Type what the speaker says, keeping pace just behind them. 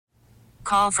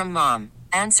Call from mom.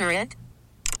 Answer it.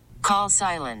 Call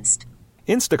silenced.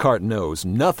 Instacart knows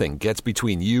nothing gets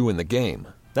between you and the game.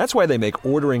 That's why they make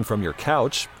ordering from your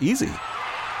couch easy.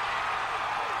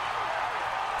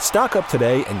 Stock up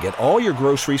today and get all your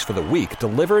groceries for the week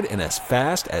delivered in as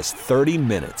fast as 30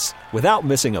 minutes without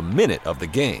missing a minute of the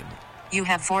game. You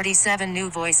have 47 new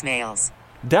voicemails.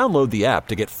 Download the app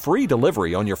to get free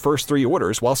delivery on your first 3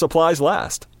 orders while supplies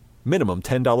last. Minimum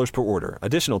 $10 per order.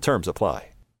 Additional terms apply.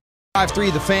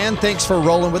 5-3 The Fan, thanks for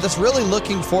rolling with us. Really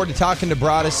looking forward to talking to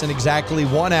Broaddus in exactly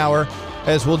 1 hour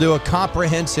as we'll do a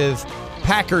comprehensive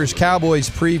Packers-Cowboys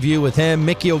preview with him.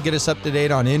 Mickey will get us up to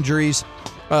date on injuries.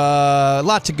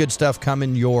 Lots of good stuff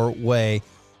coming your way.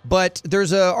 But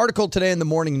there's an article today in the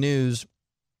Morning News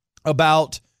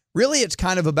about, really it's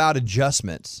kind of about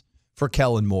adjustments for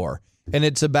Kellen Moore. And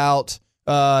it's about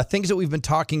things that we've been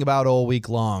talking about all week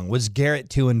long. Was Garrett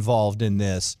too involved in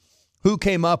this? Who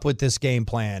came up with this game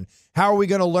plan? How are we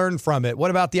going to learn from it?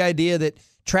 What about the idea that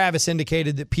Travis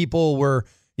indicated that people were,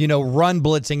 run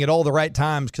blitzing at all the right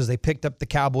times because they picked up the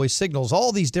Cowboys signals?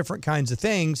 All these different kinds of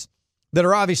things that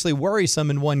are obviously worrisome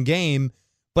in one game,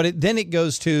 but then it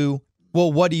goes to,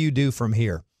 well, what do you do from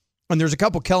here? And there's a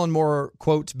couple Kellen Moore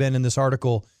quotes, Ben, in this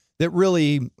article that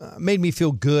really made me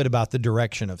feel good about the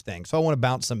direction of things. So I want to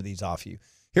bounce some of these off you.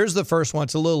 Here's the first one.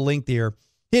 It's a little lengthier.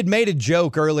 He had made a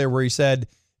joke earlier where he said,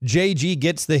 JG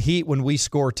gets the heat when we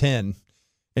score 10,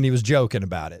 and he was joking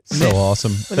about it. So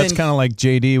awesome. That's kind of like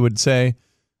JD would say.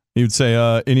 He would say,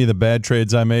 any of the bad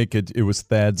trades I make, it was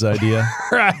Thad's idea.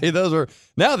 Right.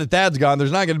 Now that Thad's gone,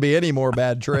 there's not going to be any more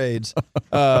bad trades.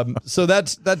 So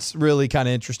that's really kind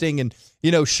of interesting. And,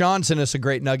 Sean sent us a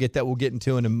great nugget that we'll get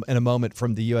into in a moment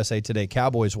from the USA Today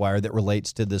Cowboys Wire that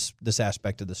relates to this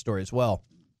aspect of the story as well.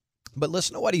 But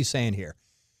listen to what he's saying here.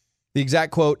 The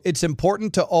exact quote, it's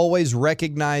important to always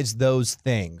recognize those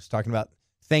things. Talking about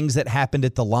things that happened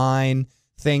at the line,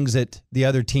 things that the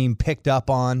other team picked up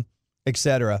on,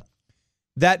 etc.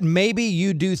 That maybe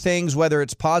you do things, whether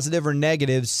it's positive or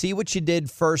negative, see what you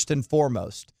did first and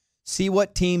foremost. See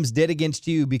what teams did against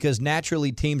you, because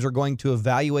naturally teams are going to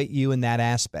evaluate you in that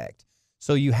aspect.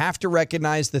 So you have to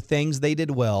recognize the things they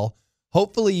did well.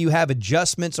 Hopefully you have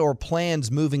adjustments or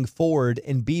plans moving forward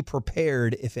and be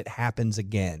prepared if it happens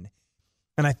again.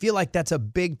 And I feel like that's a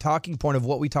big talking point of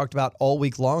what we talked about all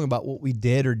week long about what we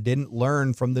did or didn't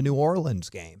learn from the New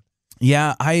Orleans game.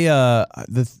 Yeah,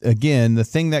 the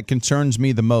thing that concerns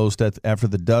me the most after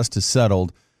the dust has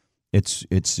settled, it's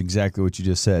exactly what you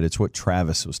just said. It's what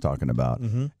Travis was talking about.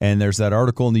 Mm-hmm. And there's that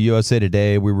article in the USA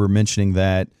Today. We were mentioning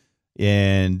that,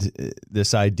 and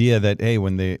this idea that, hey,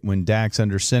 when Dak's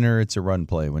under center, it's a run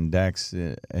play. When Dak's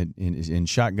in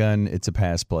shotgun, it's a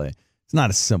pass play. It's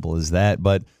not as simple as that,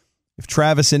 but if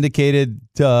Travis indicated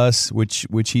to us, which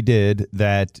he did,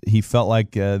 that he felt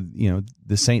like the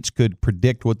Saints could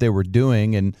predict what they were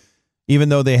doing, and even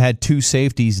though they had 2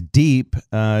 safeties deep,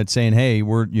 saying, "Hey,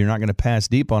 you're not going to pass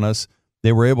deep on us,"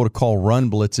 they were able to call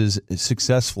run blitzes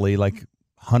successfully, like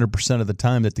 100% of the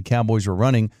time that the Cowboys were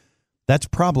running. That's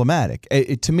problematic.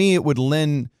 To me, it would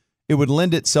lend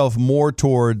itself more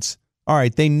towards, all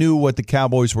right, they knew what the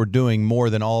Cowboys were doing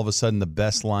more than all of a sudden the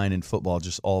best line in football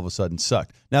just all of a sudden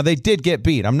sucked. Now, they did get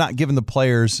beat. I'm not giving the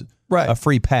players a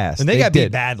free pass. And they got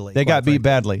beat badly. They got beat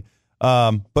badly.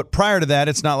 But prior to that,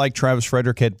 it's not like Travis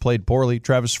Frederick had played poorly.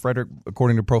 Travis Frederick,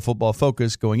 according to Pro Football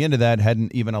Focus, going into that,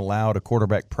 hadn't even allowed a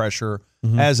quarterback pressure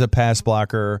as a pass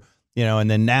blocker. And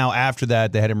then now after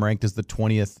that, they had him ranked as the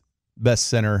 20th best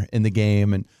center in the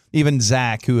game. And even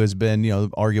Zach, who has been,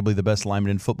 arguably the best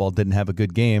lineman in football, didn't have a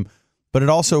good game. But it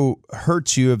also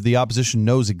hurts you if the opposition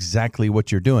knows exactly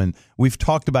what you're doing. We've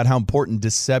talked about how important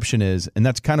deception is, and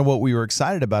that's kind of what we were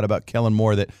excited about Kellen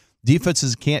Moore, that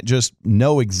defenses can't just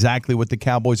know exactly what the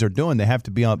Cowboys are doing. They have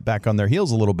to be back on their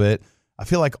heels a little bit. I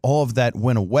feel like all of that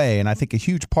went away, and I think a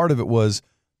huge part of it was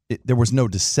there was no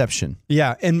deception.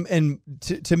 Yeah, and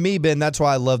to me, Ben, that's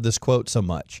why I love this quote so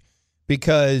much,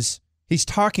 because he's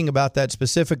talking about that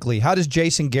specifically. How does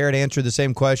Jason Garrett answer the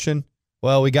same question?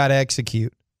 Well, we got to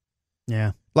execute.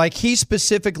 Yeah. Like, he's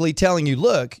specifically telling you,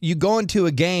 look, you go into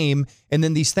a game and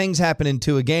then these things happen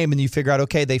into a game and you figure out,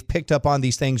 okay, they've picked up on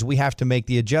these things. We have to make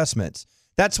the adjustments.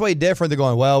 That's way different than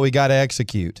going, well, we got to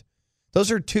execute. Those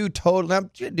are two total. Now,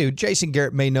 dude, Jason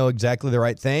Garrett may know exactly the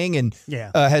right thing and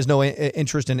has no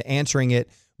interest in answering it.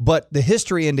 But the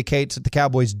history indicates that the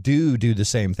Cowboys do the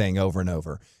same thing over and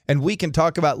over. And we can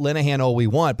talk about Linehan all we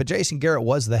want, but Jason Garrett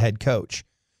was the head coach.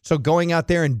 So going out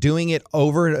there and doing it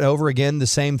over and over again, the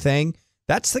same thing,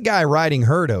 that's the guy riding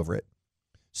herd over it.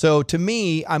 So to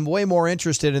me, I'm way more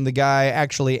interested in the guy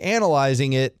actually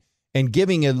analyzing it and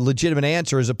giving a legitimate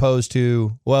answer as opposed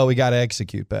to, well, we got to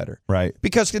execute better. Right.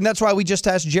 And that's why we just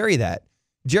asked Jerry that.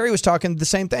 Jerry was talking the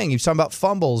same thing. He was talking about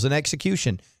fumbles and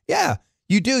execution. Yeah,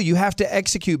 you do. You have to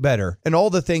execute better and all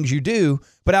the things you do.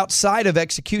 But outside of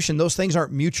execution, those things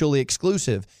aren't mutually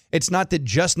exclusive. It's not that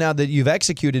just now that you've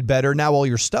executed better, now all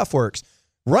your stuff works.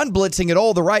 Run blitzing at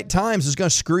all the right times is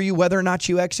going to screw you whether or not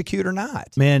you execute or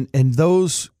not. Man, and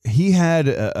he had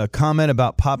a comment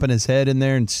about popping his head in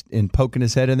there and poking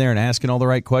his head in there and asking all the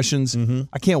right questions. Mm-hmm.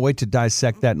 I can't wait to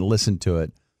dissect that and listen to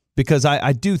it. Because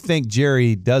I do think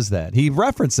Jerry does that. He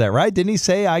referenced that, right? Didn't he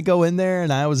say, I go in there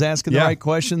and I was asking the right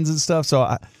questions and stuff? So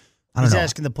I don't know. He's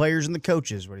asking the players and the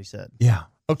coaches what he said. Yeah.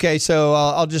 Okay, so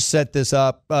I'll just set this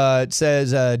up. It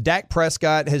says Dak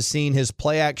Prescott has seen his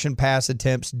play-action pass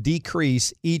attempts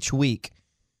decrease each week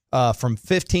from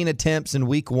 15 attempts in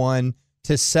week 1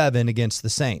 to 7 against the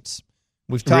Saints.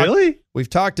 We've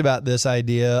talked about this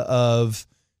idea of,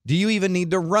 do you even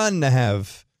need to run to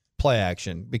have play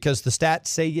action? Because the stats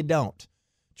say you don't.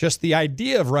 Just the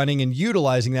idea of running and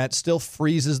utilizing that still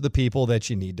freezes the people that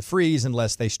you need to freeze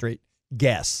unless they straight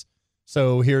guess.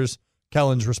 So here's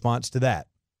Kellen's response to that.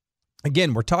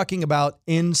 Again, we're talking about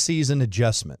in-season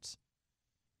adjustments.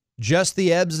 Just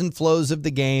the ebbs and flows of the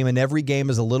game, and every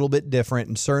game is a little bit different.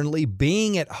 And certainly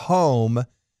being at home,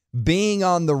 being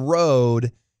on the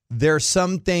road, there are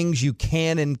some things you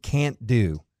can and can't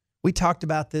do. We talked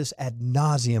about this ad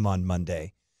nauseum on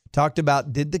Monday. Talked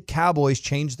about, did the Cowboys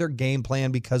change their game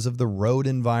plan because of the road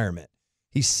environment?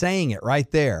 He's saying it right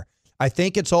there. I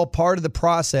think it's all part of the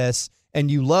process,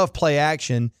 and you love play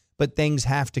action, but things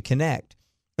have to connect.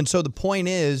 And so the point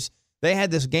is, they had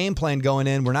this game plan going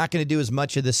in. We're not going to do as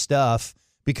much of this stuff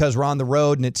because we're on the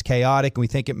road and it's chaotic and we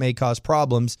think it may cause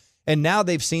problems. And now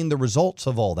they've seen the results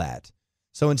of all that.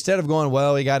 So instead of going,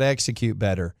 well, we got to execute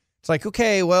better, it's like,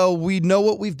 okay, well, we know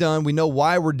what we've done. We know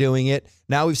why we're doing it.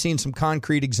 Now we've seen some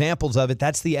concrete examples of it.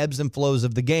 That's the ebbs and flows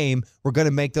of the game. We're going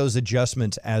to make those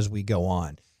adjustments as we go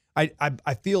on.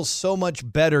 I feel so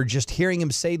much better just hearing him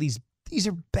say these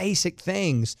are basic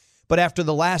things. But after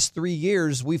the last 3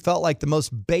 years, we felt like the most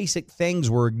basic things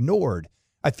were ignored.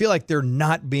 I feel like they're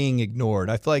not being ignored.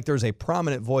 I feel like there's a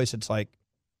prominent voice. It's like,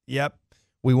 yep,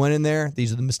 we went in there.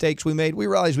 These are the mistakes we made. We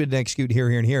realized we didn't execute here,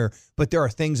 and here. But there are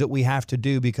things that we have to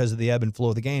do because of the ebb and flow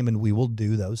of the game, and we will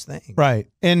do those things. Right.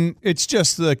 And it's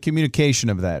just the communication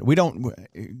of that.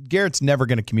 Garrett's never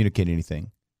going to communicate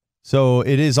anything. So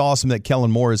it is awesome that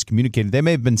Kellen Moore is communicating. They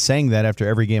may have been saying that after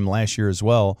every game last year as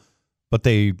well, but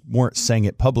they weren't saying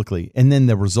it publicly. And then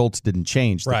the results didn't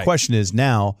change. The question is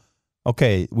now,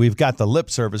 okay, we've got the lip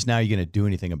service. Now you're going to do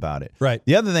anything about it. Right.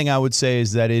 The other thing I would say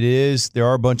is that there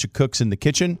are a bunch of cooks in the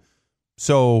kitchen.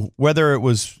 So whether it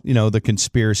was, the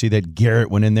conspiracy that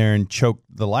Garrett went in there and choked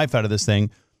the life out of this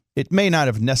thing, it may not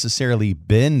have necessarily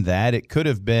been that. It could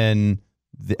have been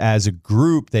as a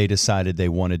group they decided they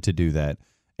wanted to do that.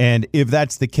 And if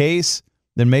that's the case,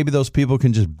 then maybe those people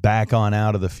can just back on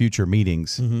out of the future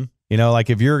meetings. Mm-hmm. Like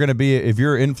if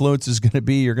your influence is going to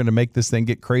be, you're going to make this thing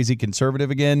get crazy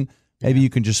conservative again, maybe you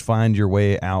can just find your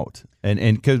way out.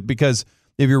 And because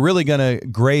if you're really going to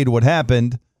grade what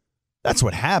happened, that's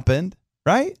what happened,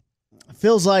 right?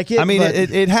 Feels like it. I mean,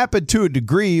 it happened to a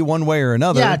degree, one way or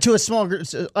another. Yeah, to a small group.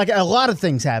 Like a lot of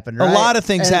things happened, right? A lot of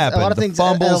things happened. A lot of things.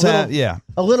 Fumbles happened. Yeah.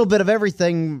 A little bit of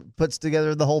everything puts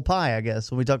together the whole pie, I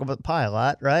guess, when we talk about pie a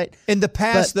lot, right? In the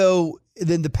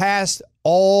past,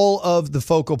 all of the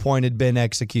focal point had been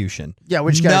execution. Yeah,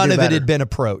 none of it had been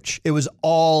approach. It was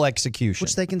all execution.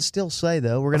 Which they can still say,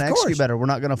 though. We're going to execute better. We're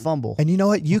not going to fumble. And you know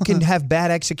what? You can have bad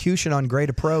execution on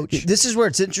great approach. This is where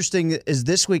it's interesting is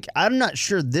this week. I'm not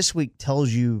sure this week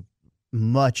tells you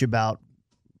much about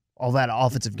all that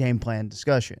offensive game plan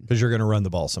discussion. Because you're going to run the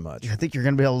ball so much. I think you're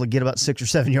going to be able to get about 6 or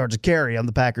 7 yards of carry on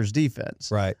the Packers defense.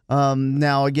 Right.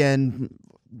 Now, again,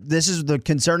 this is the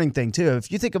concerning thing, too.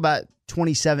 If you think about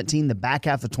 2017, the back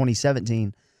half of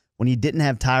 2017, when you didn't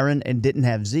have Tyron and didn't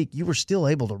have Zeke, you were still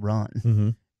able to run. Mm-hmm.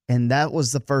 And that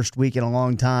was the first week in a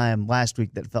long time last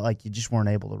week that felt like you just weren't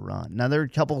able to run. Now, there are a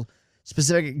couple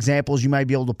specific examples you might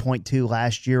be able to point to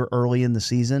last year early in the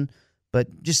season,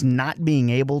 but just not being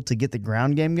able to get the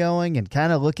ground game going and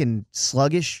kind of looking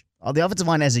sluggish. The offensive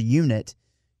line as a unit,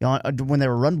 when they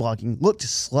were run blocking, looked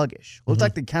sluggish. Looked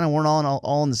like they kind of weren't all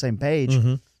on the same page.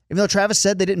 Mm-hmm. Even though Travis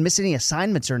said they didn't miss any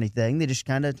assignments or anything, they just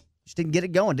kind of didn't get it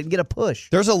going, didn't get a push.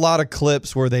 There's a lot of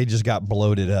clips where they just got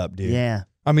bloated up, dude. Yeah.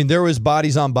 I mean, there was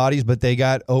bodies on bodies, but they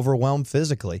got overwhelmed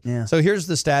physically. Yeah. So here's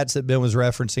the stats that Ben was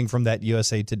referencing from that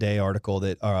USA Today article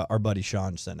that our buddy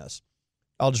Sean sent us.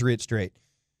 I'll just read it straight.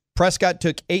 Prescott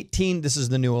took 18, this is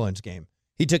the New Orleans game.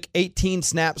 He took 18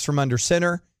 snaps from under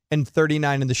center and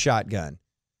 39 in the shotgun.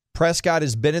 Prescott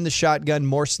has been in the shotgun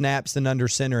more snaps than under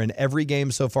center in every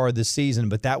game so far this season,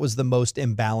 but that was the most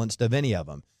imbalanced of any of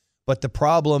them. But the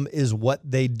problem is what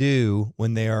they do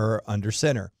when they are under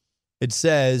center. It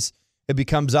says it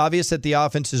becomes obvious that the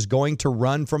offense is going to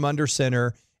run from under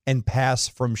center and pass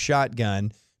from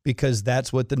shotgun because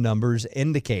that's what the numbers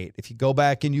indicate. If you go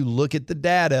back and you look at the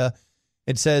data,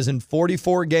 it says in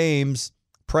 44 games,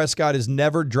 Prescott has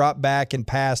never dropped back and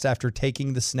passed after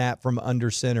taking the snap from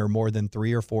under center more than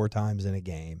 3 or 4 times in a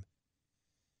game.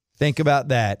 Think about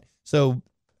that. So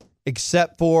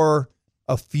except for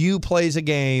a few plays a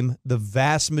game, the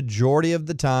vast majority of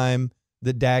the time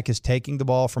that Dak is taking the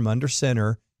ball from under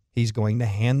center, he's going to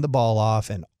hand the ball off,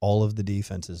 and all of the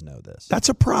defenses know this. That's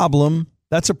a problem.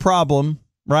 That's a problem,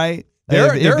 right?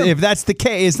 If that's the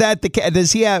case, is that the case?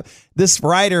 Does he have this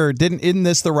writer? Isn't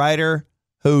this the writer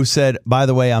who said, by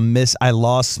the way, I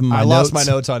lost my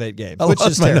notes on 8 games, which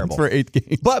is terrible for 8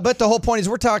 games. But the whole point is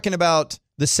we're talking about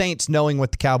the Saints knowing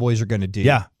what the Cowboys are going to do.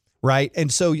 Yeah. Right?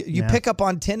 And so you pick up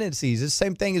on tendencies. It's the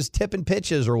same thing as tipping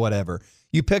pitches or whatever.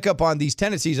 You pick up on these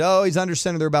tendencies. Oh, he's under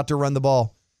center. They're about to run the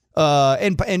ball.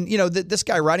 And you know, this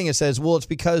guy writing it says, well, it's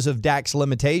because of Dak's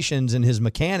limitations and his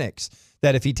mechanics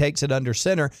that if he takes it under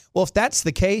center. Well, if that's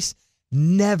the case,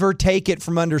 never take it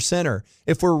from under center.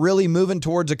 If we're really moving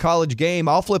towards a college game,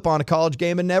 I'll flip on a college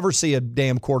game and never see a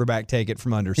damn quarterback take it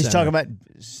from under center. He's talking about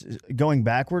going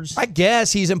backwards? I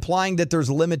guess he's implying that there's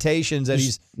limitations, that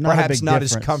he's perhaps not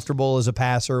as comfortable as a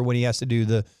passer when he has to do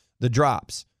the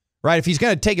drops. Right? If he's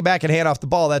going to take it back and hand off the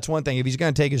ball, that's one thing. If he's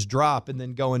going to take his drop and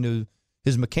then go into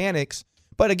his mechanics.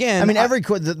 But again, I mean,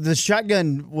 the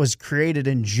shotgun was created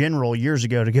in general years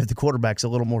ago to give the quarterbacks a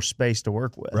little more space to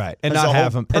work with, right? And not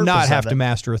have to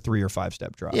master a 3 or 5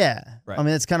 step drop. Yeah, right. I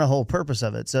mean, that's kind of the whole purpose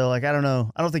of it. So, like, I don't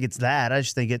know. I don't think it's that. I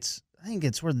just think it's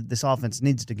where this offense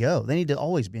needs to go. They need to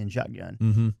always be in shotgun.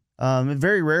 Mm-hmm. And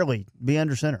very rarely be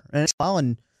under center.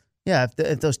 And yeah,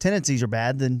 if those tendencies are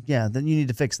bad, then you need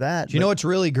to fix that. Do you know what's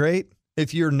really great?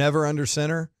 If you're never under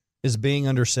center, is being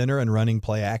under center and running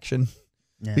play action.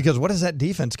 Yeah. Because what is that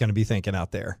defense going to be thinking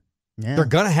out there? Yeah. They're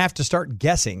going to have to start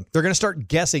guessing. They're going to start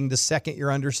guessing the second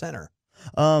you're under center.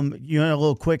 You want a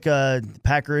little quick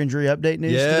Packer injury update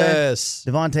news today? Yes.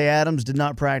 Devontae Adams did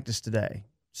not practice today.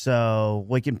 So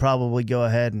we can probably go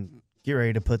ahead and get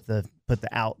ready to put the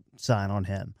out sign on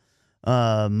him.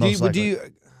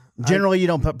 Generally, you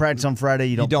don't practice on Friday.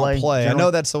 You don't play. I know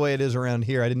that's the way it is around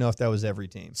here. I didn't know if that was every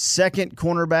team. Second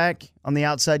cornerback on the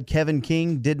outside, Kevin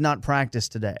King, did not practice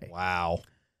today. Wow.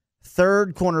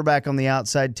 Third cornerback on the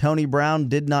outside, Tony Brown,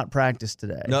 did not practice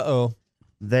today. Uh-oh.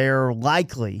 They're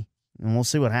likely, and we'll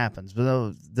see what happens,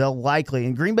 but they'll likely,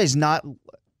 and Green Bay's not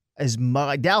as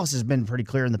much. Dallas has been pretty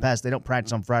clear in the past. They don't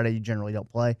practice on Friday. You generally don't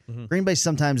play. Mm-hmm. Green Bay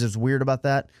sometimes is weird about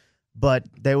that. But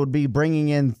they would be bringing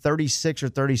in 36 or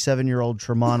 37-year-old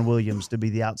Tramon Williams to be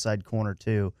the outside corner,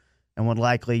 too, and would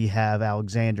likely have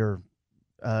Alexander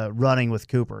running with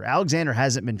Cooper. Alexander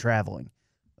hasn't been traveling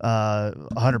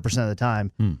 100% of the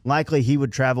time. Likely he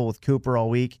would travel with Cooper all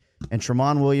week, and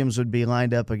Tramon Williams would be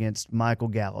lined up against Michael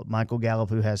Gallup. Michael Gallup,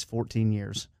 who has 14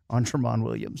 years on Tramon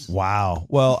Williams. Wow.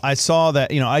 Well, I saw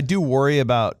that. I do worry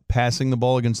about passing the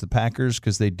ball against the Packers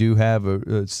because they do have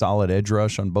a solid edge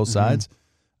rush on both sides.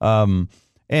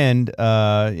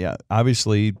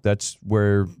 Obviously that's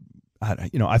where,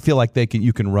 I feel like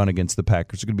you can run against the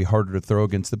Packers. It's going to be harder to throw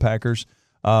against the Packers.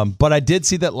 But I did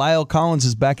see that Lyle Collins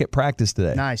is back at practice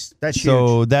today. Nice. That's huge.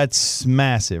 So that's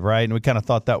massive, right? And we kind of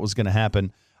thought that was going to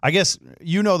happen. I guess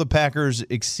the Packers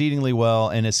exceedingly well,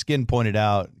 and as Skin pointed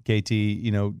out, KT,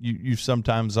 you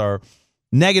sometimes are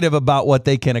negative about what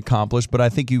they can accomplish, but I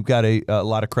think you've got a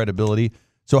lot of credibility.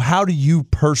 So how do you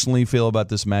personally feel about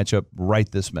this matchup right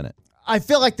this minute? I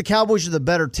feel like the Cowboys are the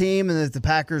better team and that the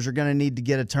Packers are going to need to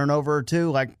get a turnover or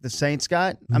two like the Saints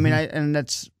got. Mm-hmm. I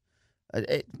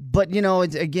mean, but,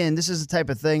 again, this is the type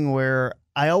of thing where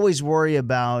I always worry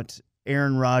about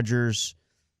Aaron Rodgers.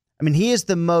 I mean, he is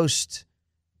the most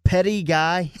petty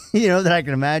guy, that I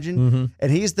can imagine. Mm-hmm.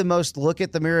 And he's the most look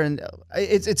at the mirror. And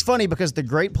it's funny because the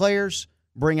great players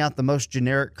bring out the most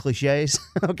generic cliches,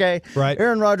 okay? Right.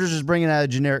 Aaron Rodgers is bringing out a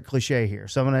generic cliche here.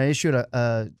 So I'm going to issue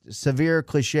a severe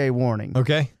cliche warning.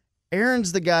 Okay.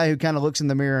 Aaron's the guy who kind of looks in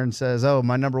the mirror and says, oh,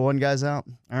 my number one guy's out?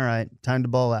 All right, time to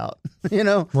ball out,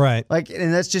 Right.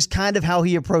 And that's just kind of how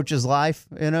he approaches life,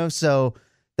 So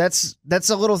that's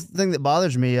a little thing that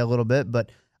bothers me a little bit. But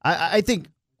I think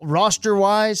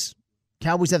roster-wise,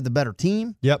 Cowboys have the better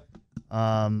team. Yep.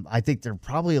 I think they're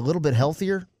probably a little bit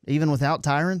healthier. Even without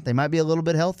Tyron, they might be a little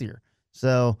bit healthier.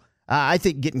 So I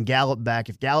think getting Gallup back,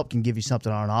 if Gallup can give you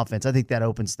something on offense, I think that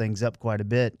opens things up quite a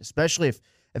bit, especially if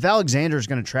if Alexander's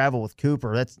going to travel with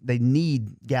Cooper, they need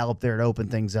Gallup there to open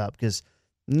things up because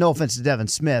no offense to Devin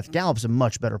Smith, Gallup's a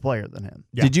much better player than him.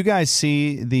 Yeah. Did you guys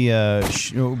see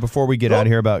the before we get out of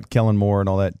here about Kellen Moore and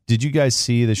all that, did you guys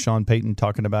see the Sean Payton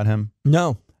talking about him?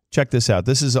 No. Check this out.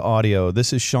 This is audio.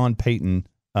 This is Sean Payton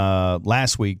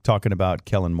last week talking about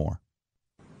Kellen Moore.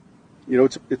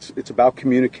 It's about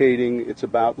communicating. It's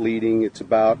about leading. It's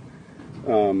about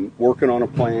working on a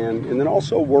plan, and then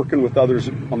also working with others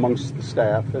amongst the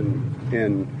staff,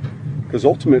 and because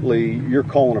ultimately you're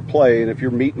calling a play, and if you're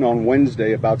meeting on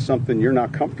Wednesday about something you're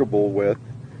not comfortable with,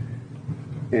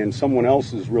 and someone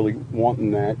else is really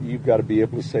wanting that, you've got to be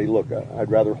able to say, look, I'd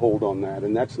rather hold on that,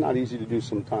 and that's not easy to do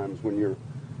sometimes when you're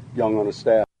young on a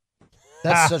staff.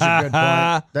 That's such a good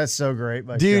point. That's so great.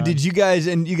 Dude, Sean. did you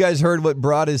guys heard what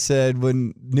Broadus said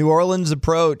when New Orleans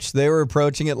approached? They were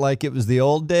approaching it like it was the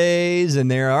old days, and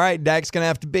they're all right, Dak's going to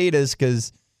have to beat us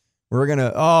because we're going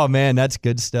to, oh, man, that's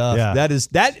good stuff. Yeah.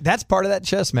 That's part of that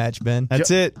chess match, Ben. That's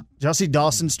it. Did y'all see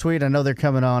Dawson's tweet? I know they're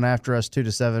coming on after us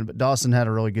 2-7, but Dawson had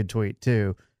a really good tweet,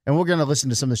 too. And we're going to listen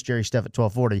to some of this Jerry stuff at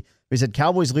 12:40. He said,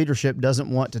 Cowboys leadership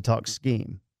doesn't want to talk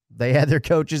scheme. They had their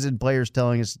coaches and players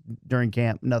telling us during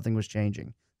camp nothing was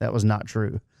changing. That was not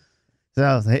true.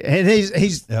 So, and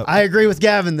he's. Yep. I agree with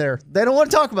Gavin there. They don't want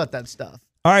to talk about that stuff.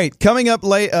 All right, coming up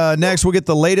next, we'll get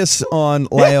the latest on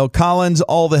La'el Collins,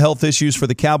 all the health issues for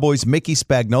the Cowboys. Mickey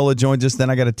Spagnola joins us. Then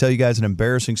I got to tell you guys an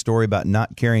embarrassing story about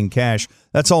not carrying cash.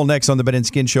 That's all next on the Ben and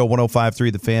Skin Show,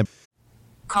 105.3 The Fan.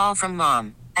 Call from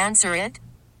mom. Answer it.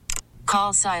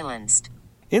 Call silenced.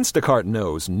 Instacart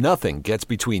knows nothing gets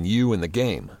between you and the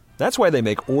game. That's why they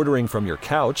make ordering from your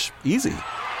couch easy.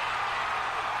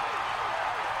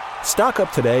 Stock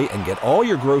up today and get all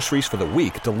your groceries for the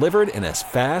week delivered in as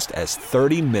fast as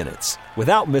 30 minutes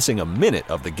without missing a minute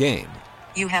of the game.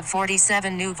 You have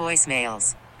 47 new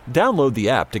voicemails. Download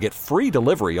the app to get free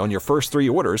delivery on your first 3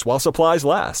 orders while supplies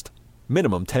last.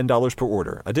 Minimum $10 per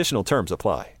order. Additional terms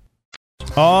apply.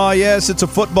 Oh, yes, it's a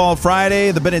football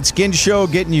Friday. The Ben and Skin Show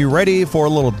getting you ready for a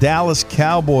little Dallas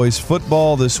Cowboys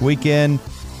football this weekend.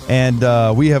 And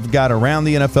we have got around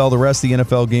the NFL, the rest of the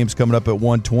NFL games coming up at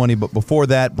 1:20. But before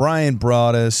that, Brian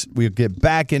brought us. We'll get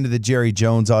back into the Jerry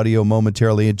Jones audio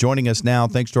momentarily. And joining us now,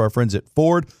 thanks to our friends at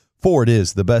Ford. Ford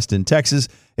is the best in Texas.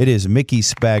 It is Mickey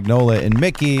Spagnola. And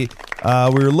Mickey,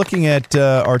 we were looking at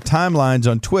our timelines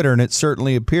on Twitter, and it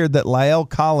certainly appeared that La'el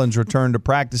Collins returned to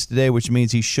practice today, which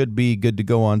means he should be good to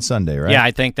go on Sunday, right? Yeah,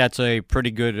 I think that's a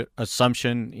pretty good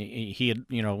assumption. He had,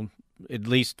 at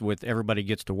least with everybody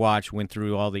gets to watch, went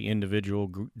through all the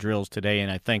individual drills today,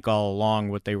 and I think all along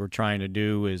what they were trying to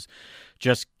do is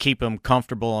just keep him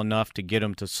comfortable enough to get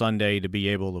him to Sunday to be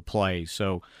able to play.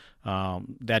 So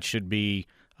that should be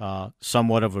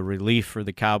somewhat of a relief for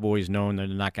the Cowboys, knowing that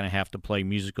they're not going to have to play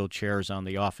musical chairs on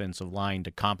the offensive line to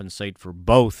compensate for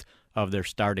both of their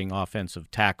starting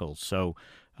offensive tackles. So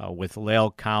with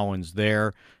La'el Collins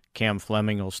there, Cam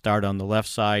Fleming will start on the left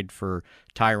side for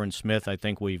Tyron Smith. I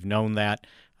think we've known that.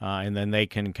 And then they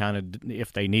can kind of,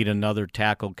 if they need another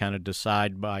tackle, kind of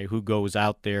decide by who goes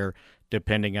out there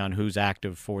depending on who's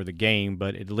active for the game.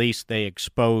 But at least they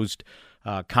exposed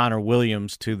Connor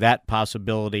Williams to that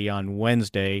possibility on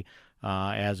Wednesday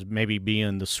as maybe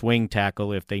being the swing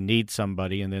tackle if they need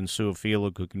somebody, and then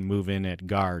Su'a-Filo who can move in at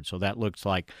guard. So that looks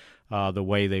like the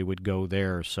way they would go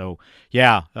there. So,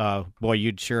 yeah, boy,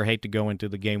 you'd sure hate to go into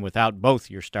the game without both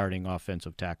your starting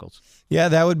offensive tackles. Yeah,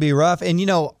 that would be rough. And,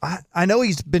 I know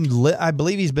he's been I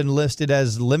believe he's been listed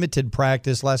as limited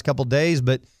practice last couple of days,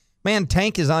 but, man,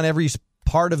 Tank is on every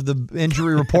part of the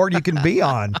injury report you can be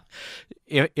on.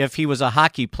 If he was a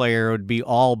hockey player, it would be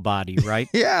all body, right?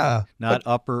 Yeah. Not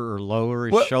upper or lower,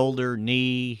 shoulder,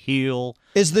 knee, heel.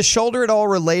 Is the shoulder at all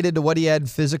related to what he had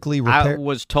physically repaired? I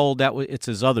was told that it's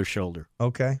his other shoulder.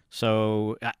 Okay.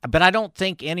 So, but I don't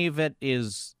think any of it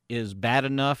is bad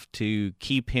enough to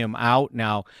keep him out.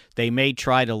 Now, they may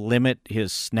try to limit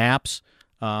his snaps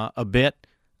a bit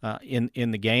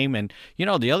in the game. And,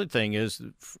 the other thing is,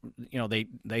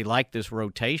 they like this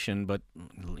rotation, but,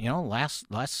 last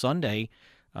Sunday,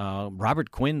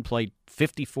 Robert Quinn played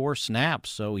 54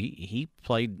 snaps, so he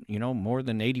played, more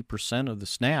than 80% of the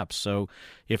snaps. So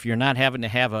if you're not having to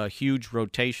have a huge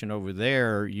rotation over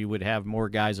there, you would have more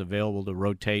guys available to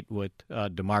rotate with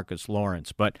DeMarcus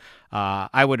Lawrence. But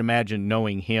I would imagine,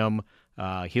 knowing him,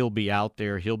 he'll be out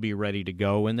there. He'll be ready to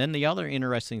go. And then the other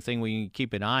interesting thing we can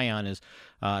keep an eye on is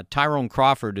Tyrone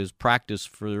Crawford has practiced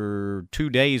for 2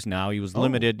 days now. He was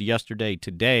limited yesterday,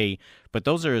 today, but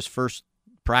those are his first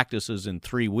practices in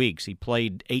 3 weeks. He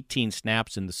played 18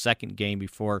 snaps in the second game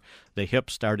before the hip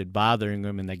started bothering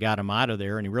him, and they got him out of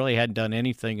there, and he really hadn't done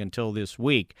anything until this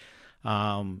week.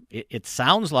 It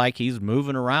sounds like he's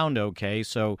moving around okay,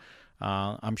 so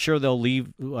I'm sure they'll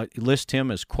list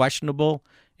him as questionable,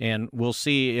 and we'll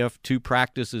see if 2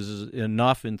 practices is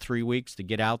enough in 3 weeks to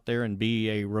get out there and be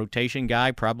a rotation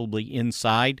guy, probably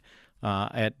inside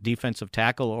at defensive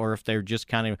tackle, or if they're just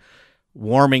kind of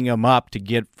warming him up to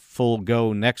get full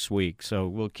go next week. So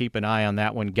we'll keep an eye on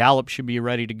that one. Gallup should be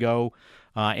ready to go.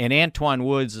 And Antwaun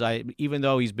Woods, even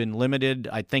though he's been limited,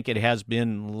 I think it has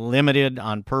been limited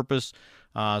on purpose.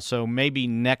 So maybe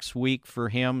next week for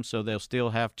him. So they'll still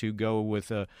have to go with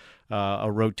a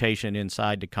rotation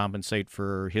inside to compensate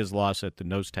for his loss at the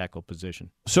nose tackle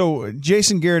position. So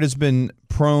Jason Garrett has been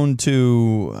prone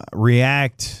to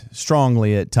react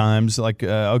strongly at times. Like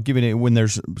I'll give you when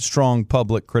there's strong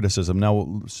public criticism.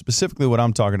 Now, specifically, what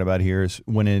I'm talking about here is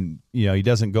when he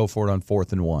doesn't go for it on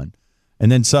 4th and 1,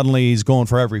 and then suddenly he's going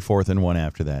for every 4th and 1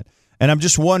 after that. And I'm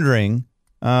just wondering.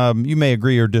 You may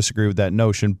agree or disagree with that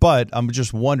notion, but I'm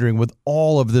just wondering, with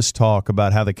all of this talk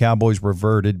about how the Cowboys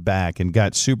reverted back and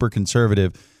got super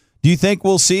conservative, do you think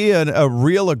we'll see a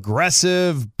real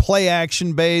aggressive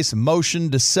play-action base, motion,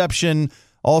 deception,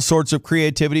 all sorts of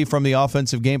creativity from the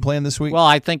offensive game plan this week? Well,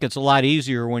 I think it's a lot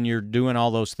easier when you're doing all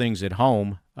those things at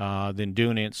home than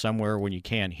doing it somewhere when you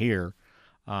can't hear.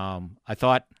 I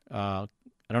thought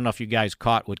I don't know if you guys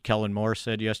caught what Kellen Moore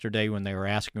said yesterday when they were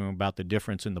asking him about the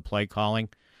difference in the play calling,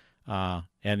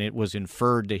 and it was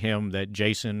inferred to him that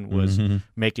Jason was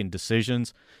making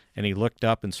decisions, and he looked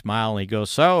up and smiled, and he goes,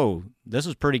 so this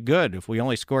is pretty good. If we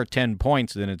only score 10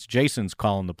 points, then it's Jason's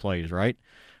calling the plays, right?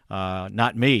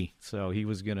 Not me. So he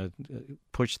was going to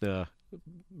push the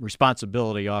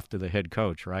responsibility off to the head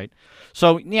coach, right?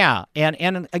 So, yeah,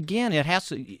 and again, it has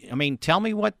to – I mean, tell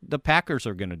me what the Packers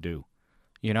are going to do.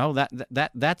 You know,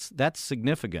 that's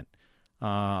significant.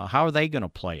 How are they going to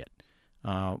play it?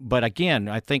 But again,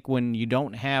 I think when you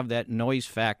don't have that noise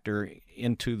factor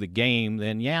into the game,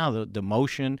 then the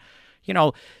motion,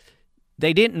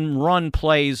 they didn't run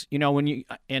plays,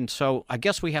 and so I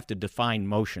guess we have to define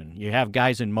motion. You have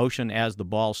guys in motion as the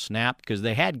ball snapped because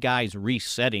they had guys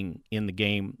resetting in the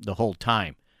game the whole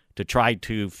time to try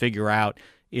to figure out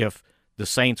if the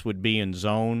Saints would be in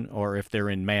zone or if they're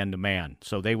in man-to-man.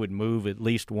 So they would move at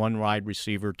least one wide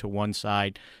receiver to one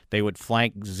side. They would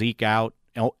flank Zeke out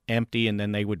empty, and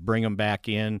then they would bring him back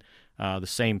in. The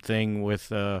same thing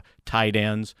with tight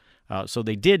ends. So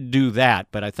they did do that,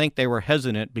 but I think they were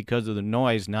hesitant because of the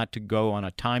noise not to go on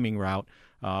a timing route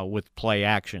with play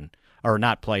action. Or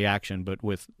not play action, but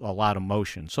with a lot of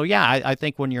motion. So, I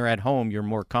think when you're at home, you're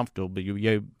more comfortable, but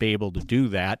you'll be able to do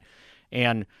that.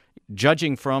 And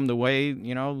judging from the way,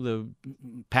 the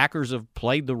Packers have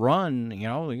played the run,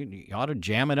 you ought to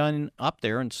jam it on up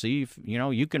there and see if,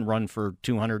 you can run for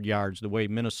 200 yards the way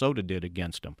Minnesota did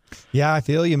against them. Yeah, I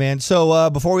feel you, man. So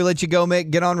before we let you go,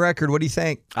 Mick, get on record. What do you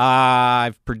think?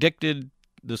 I've predicted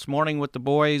this morning with the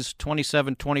boys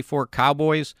 27-24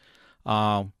 Cowboys.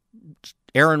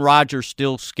 Aaron Rodgers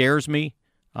still scares me.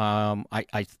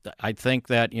 I think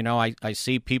that, I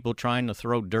see people trying to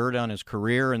throw dirt on his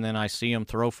career, and then I see him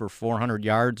throw for 400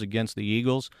 yards against the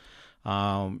Eagles.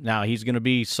 Now, he's going to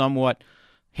be somewhat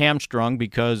hamstrung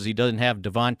because he doesn't have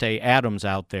Devontae Adams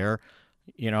out there.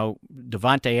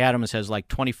 Devontae Adams has like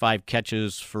 25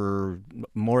 catches for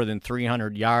more than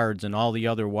 300 yards, and all the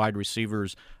other wide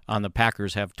receivers on the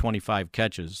Packers have 25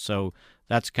 catches. So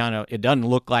that's it doesn't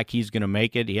look like he's going to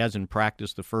make it. He hasn't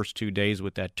practiced the first 2 days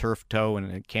with that turf toe, and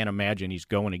I can't imagine he's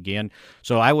going again.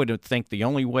 So I would think the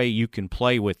only way you can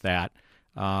play with that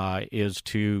is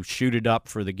to shoot it up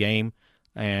for the game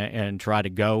and try to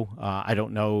go. I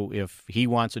don't know if he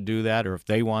wants to do that or if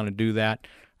they want to do that.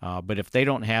 But if they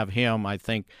don't have him, I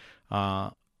think,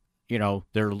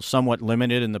 they're somewhat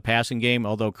limited in the passing game,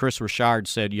 although Chris Richard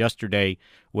said yesterday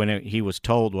when he was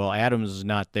told, well, Adams is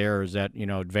not there, is that,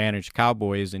 advantage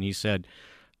Cowboys, and he said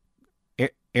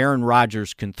Aaron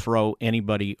Rodgers can throw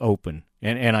anybody open,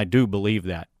 and I do believe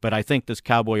that. But I think this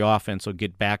Cowboy offense will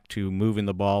get back to moving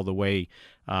the ball the way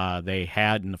they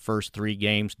had in the first 3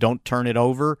 games. Don't turn it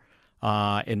over,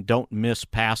 and don't miss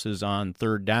passes on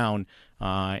third down,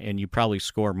 and you probably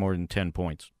score more than 10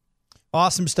 points.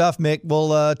 Awesome stuff, Mick.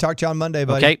 We'll talk to you on Monday,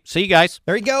 buddy. Okay, see you guys.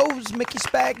 There he goes, Mickey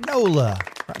Spagnola.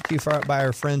 Brought to you by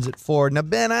our friends at Ford. Now,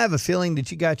 Ben, I have a feeling that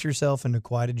you got yourself into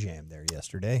quite a jam there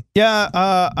yesterday.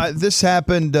 Yeah, this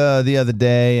happened the other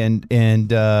day, and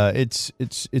it's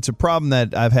a problem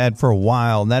that I've had for a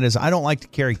while, and that is I don't like to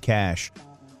carry cash.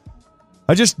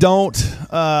 I just don't.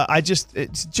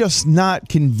 It's just not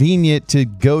convenient to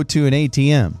go to an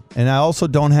ATM, and I also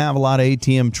don't have a lot of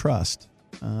ATM trust.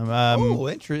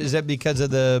 Interesting. Is that because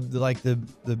of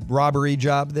the robbery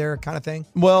job there kind of thing?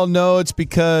 Well, no, it's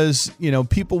because,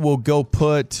 people will go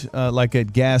put, like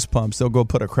at gas pumps, they'll go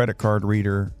put a credit card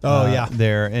reader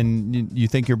there. And you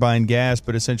think you're buying gas,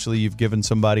 but essentially you've given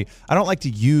somebody. I don't like to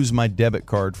use my debit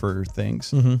card for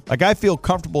things. Like I feel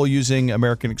comfortable using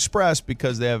American Express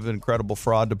because they have an incredible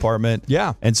fraud department.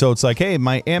 Yeah. And so it's like, hey,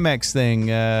 my Amex thing,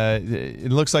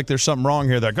 it looks like there's something wrong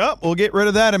here. They're like, we'll get rid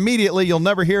of that immediately. You'll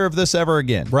never hear of this ever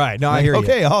again. Right. No, I hear you.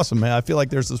 Okay, awesome, man. I feel like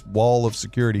there's this wall of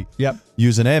security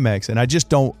using Amex. And I just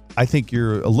don't, I think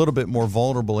you're a little bit more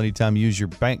vulnerable anytime you use your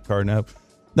bank card. Now,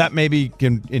 that may be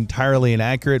entirely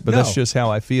inaccurate, but that's just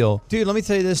how I feel. Dude, let me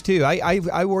tell you this, too.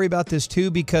 I worry about this, too,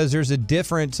 because there's a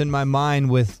difference in my mind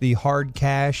with the hard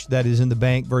cash that is in the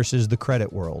bank versus the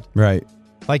credit world. Right.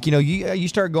 Like, you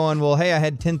start going, well, hey, I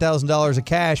had $10,000 of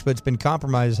cash, but it's been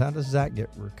compromised. How does that get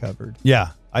recovered?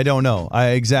 Yeah, I don't know.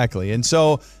 Exactly. And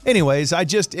so, anyways,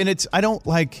 just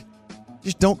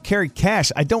don't carry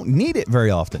cash. I don't need it very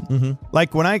often.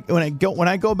 Like when I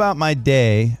go about my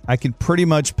day, I can pretty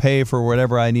much pay for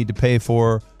whatever I need to pay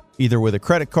for, either with a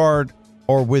credit card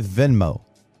or with Venmo.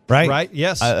 Right. Right.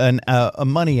 Yes. A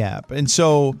money app. And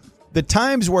so the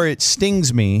times where it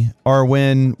stings me are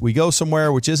when we go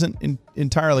somewhere, which isn't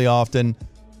entirely often.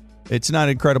 It's not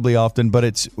incredibly often, but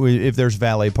it's if there's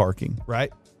valet parking.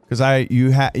 Right. Because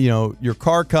your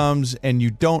car comes and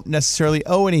you don't necessarily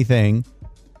owe anything,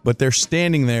 but they're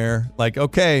standing there like,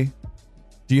 okay,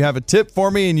 do you have a tip for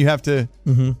me? And you have to.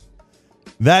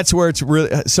 That's where it's really.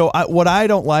 So what I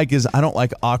don't like is I don't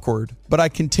like awkward, but I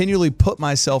continually put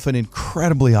myself in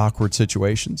incredibly awkward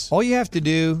situations. All you have to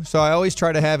do. So I always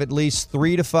try to have at least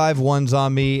 3 to 5 ones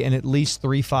on me and at least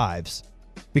 3 5s.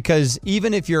 Because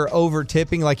even if you're over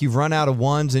tipping, like you've run out of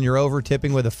ones and you're over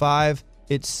tipping with a 5,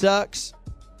 it sucks.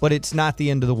 But it's not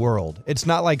the end of the world. It's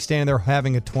not like standing there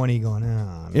having a 20 going,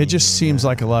 it just seems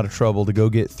like a lot of trouble to go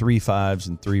get 3 5s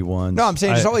and 3 1s. No, I'm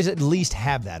saying just always at least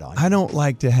have that on you. I don't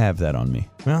like to have that on me.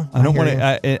 Well, I don't want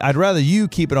to. I'd rather you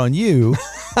keep it on you,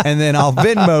 and then I'll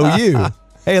Venmo you.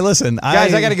 Hey, listen,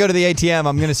 guys, I got to go to the ATM.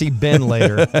 I'm going to see Ben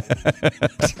later.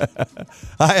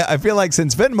 I feel like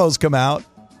since Venmo's come out,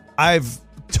 I've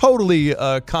totally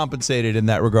compensated in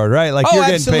that regard, right? Like you're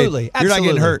getting paid. You're not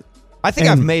getting hurt. I think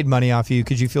I've made money off you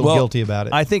because you feel guilty about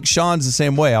it. I think Sean's the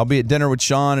same way. I'll be at dinner with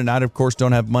Sean, and I, of course,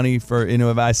 don't have money for,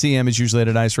 if I see him, it's usually at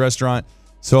a nice restaurant.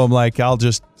 So I'm like, I'll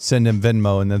just send him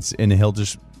Venmo, and he'll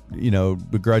just,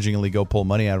 begrudgingly go pull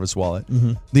money out of his wallet.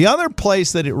 The other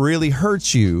place that it really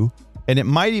hurts you, and it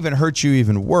might even hurt you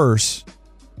even worse,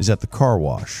 is at the car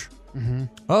wash.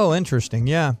 Oh, interesting.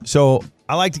 Yeah. So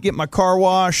I like to get my car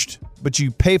washed, but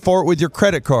you pay for it with your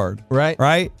credit card.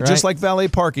 Right? Just like valet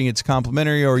parking, it's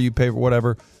complimentary, or you pay for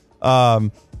whatever.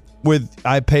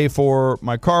 I pay for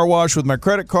my car wash with my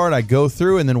credit card. I go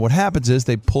through, and then what happens is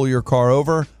they pull your car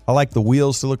over. I like the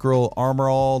wheels to look real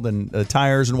armor-alled and the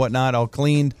tires and whatnot all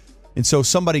cleaned. And so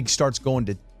somebody starts going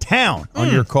to town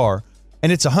on your car,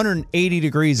 and it's 180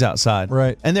 degrees outside.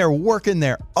 Right. And they're working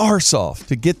their arse off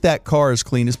to get that car as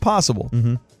clean as possible.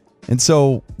 And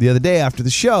so the other day after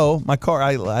the show, my car,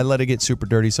 I let it get super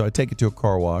dirty, so I take it to a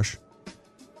car wash.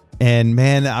 And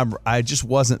man, I just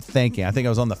wasn't thinking. I think I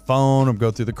was on the phone. I'm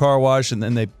going through the car wash, and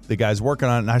then the guy's working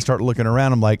on it, and I start looking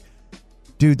around. I'm like,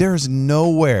 dude, there's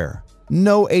no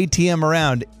ATM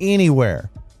around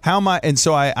anywhere. How am I? And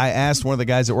so I asked one of the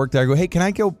guys that worked there, I go, hey,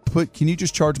 can you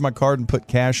just charge my card and put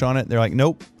cash on it? They're like,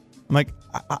 nope. I'm like,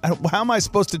 how am I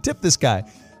supposed to tip this guy?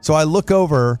 So I look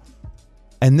over,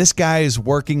 and this guy is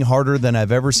working harder than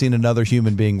I've ever seen another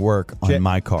human being work on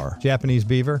my car. Japanese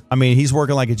beaver? I mean, he's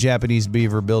working like a Japanese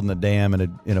beaver building a dam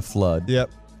in a flood. Yep.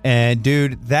 And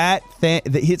dude, that thing,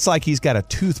 it's like he's got a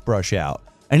toothbrush out.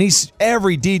 And he's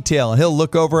every detail, and he'll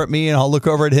look over at me, and I'll look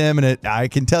over at him, and I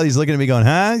can tell he's looking at me going,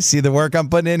 huh? See the work I'm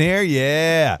putting in here?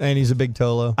 Yeah. And he's a big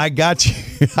Tolo. I got you.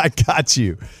 I got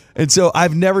you. And so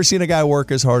I've never seen a guy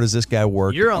work as hard as this guy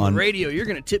worked. You're on the radio. You're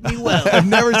going to tip me well. I've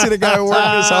never seen a guy work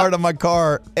this hard on my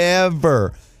car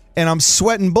ever. And I'm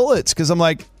sweating bullets because I'm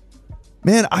like,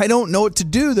 man, I don't know what to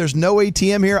do. There's no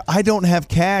ATM here. I don't have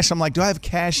cash. I'm like, do I have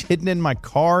cash hidden in my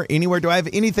car anywhere? Do I have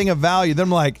anything of value? Then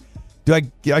I'm like, do I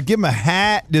give him a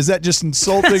hat? Is that just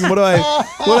insulting? What do I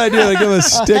do? I give him a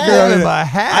sticker on him a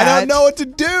hat? I don't know what to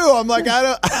do. I'm like, I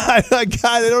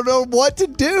don't know what to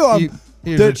do.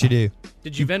 Here's what you do.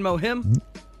 Did you Venmo him?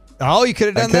 Oh, you could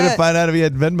have done that. I could have found out if he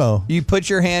had Venmo. You put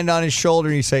your hand on his shoulder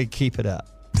and you say, keep it up.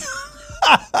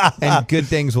 and good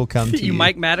things will come to you. You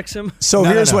Mike Maddox him? So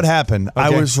here's what happened. I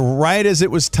Okay. was right as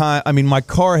it was time. I mean, my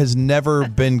car has never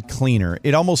been cleaner.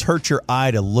 It almost hurts your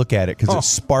eye to look at it because it's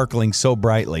sparkling so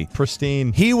brightly.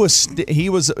 Pristine. He was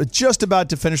just about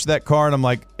to finish that car, and I'm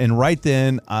like, and right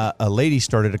then a lady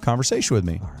started a conversation with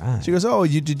me. All right. She goes, "Oh,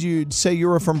 did you say you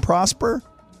were from Prosper?"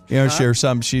 She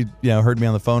heard me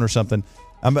on the phone or something.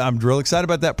 I'm real excited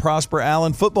about that Prosper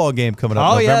Allen football game coming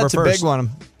up. November it's 1st. a big one.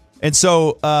 And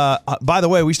so, by the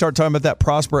way, we started talking about that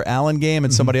Prosper Allen game,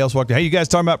 and somebody else walked in. Hey, you guys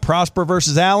talking about Prosper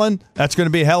versus Allen? That's going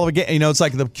to be a hell of a game. You know, it's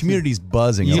like the community's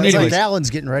buzzing. You Sounds need to- like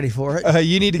Allen's getting ready for it.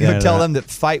 You need to go Yeah, tell no. them that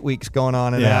Fight Week's going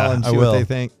on in Allen. See I what will. they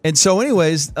think. And so,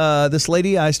 anyways, this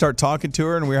lady, I start talking to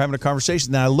her, and we were having a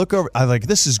conversation. Then I look over. I'm like,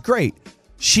 this is great.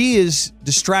 She is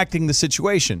distracting the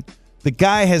situation. The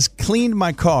guy has cleaned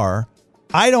my car.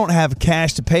 I don't have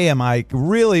cash to pay him.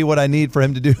 What I need for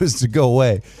him to do is to go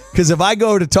away. Because if I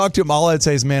go to talk to him, all I'd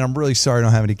say is, man, I'm really sorry I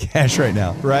don't have any cash right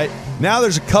now. Right. Now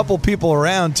there's a couple people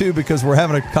around, too, because we're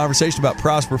having a conversation about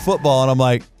Prosper football. And I'm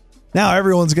like, now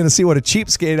everyone's going to see what a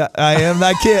cheapskate I am. And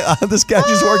I can't. This guy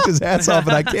just worked his ass off,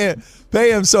 and I can't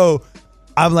pay him. So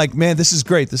I'm like, man, this is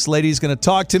great. This lady's going to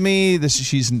talk to me.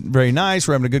 She's very nice.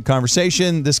 We're having a good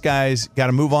conversation. This guy's got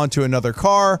to move on to another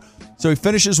car. So he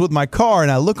finishes with my car,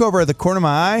 and I look over at the corner of my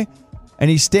eye, and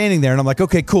he's standing there, and I'm like,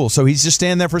 okay, cool. So he's just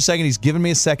standing there for a second. He's giving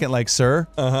me a second, like, sir,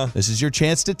 this is your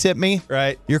chance to tip me.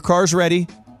 Right. Your car's ready.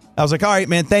 I was like, all right,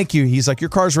 man, thank you. He's like, your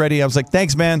car's ready. I was like,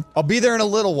 thanks, man. I'll be there in a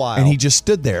little while. And he just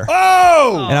stood there.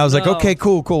 Oh! And I was like, no. okay,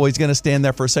 cool. He's going to stand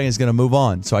there for a second. He's going to move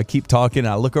on. So I keep talking. And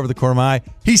I look over the corner of my eye.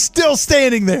 He's still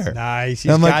standing there. Nice.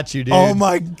 And He's I'm got like, you, dude. Oh,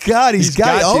 my God. He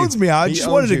got you. owns me. I He just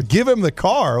owns wanted to you. give him the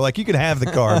car. Like, you can have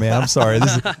the car, man. I'm sorry. I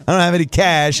don't have any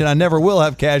cash, and I never will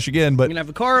have cash again. But You can have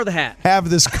the car or the hat. have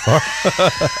this car.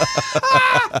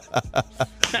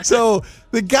 So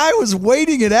the guy was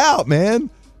waiting it out, man.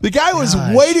 The guy was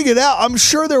waiting it out. I'm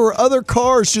sure there were other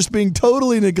cars just being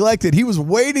totally neglected. He was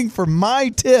waiting for my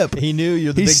tip. He knew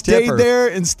you're the He big stayed tipper. there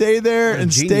and stayed there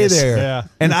and genius. stayed there. Yeah.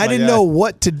 And I My didn't guy. know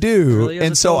what to do. Really is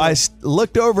And a so I total.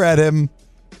 looked over at him.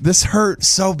 This hurt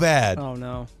so bad. Oh,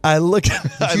 no. I looked.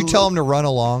 Did you tell him to run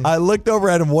along? I looked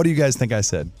over at him. What do you guys think I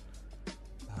said?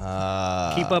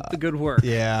 Keep up the good work.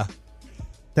 Yeah.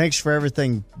 Thanks for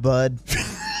everything, bud.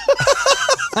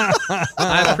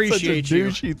 I appreciate Such a you.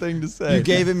 douchey thing to say. You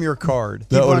gave him your card.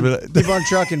 That Keep would've on, been- keep on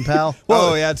trucking, pal.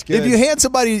 Oh, yeah, that's good. If you hand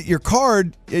somebody your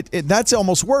card, that's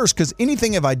almost worse because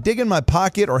anything, if I dig in my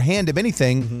pocket or hand him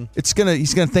anything, he's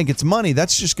gonna think it's money.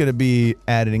 That's just gonna be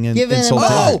adding in Give him insult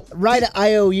to injury. write an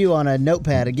IOU on a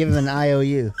notepad and give him an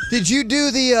IOU. Did you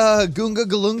do the Goonga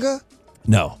Galunga?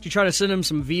 No, Did you try to send him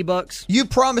some V-Bucks? You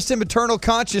promised him eternal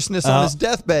consciousness on his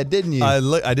deathbed, didn't you? I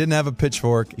didn't have a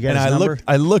pitchfork, You got and his number?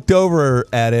 I looked over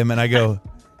at him and I go,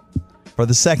 for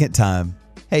the second time,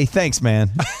 hey, thanks, man.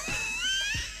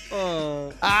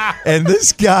 And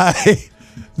this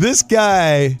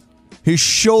guy, his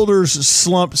shoulders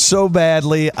slumped so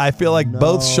badly, I feel like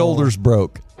both shoulders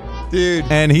broke. Dude.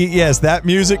 And that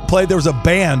music played. There was a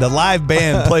live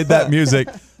band played that music.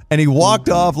 And he walked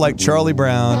off like Charlie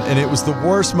Brown. And it was the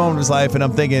worst moment of his life. And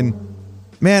I'm thinking,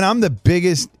 man, I'm the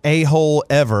biggest a-hole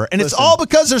ever. And it's all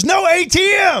because there's no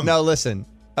ATM. No, listen.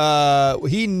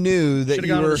 He knew that Should have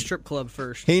you gone to were. the strip club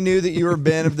first. He knew that you were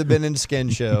Ben of the Ben and Skin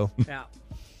Show. Yeah.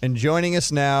 And joining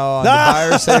us now on the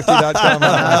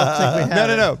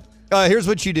buyersafety.com. No. Here's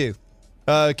what you do,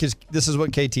 because this is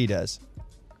what KT does.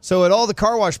 So at all the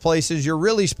car wash places, you're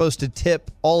really supposed to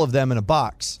tip all of them in a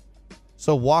box.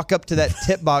 So walk up to that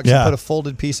tip box Yeah. and put a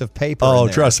folded piece of paper in Oh,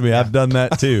 there. trust me, I've done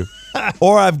that too.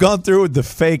 Or I've gone through with the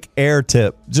fake air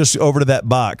tip just over to that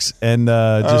box and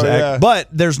yeah. but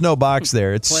there's no box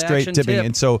there. It's Play straight action tipping. tip.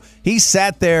 And so he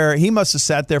sat there. He must have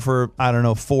sat there for, I don't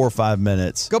know, 4 or 5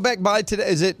 minutes. Go back by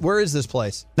today. Where is this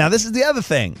place? Now, this is the other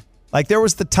thing. Like, there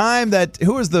was the time that,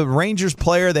 who was the Rangers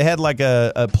player? They had like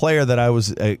a player that I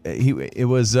was, it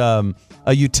was a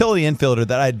utility infielder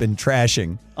that I had been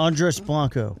trashing. Andres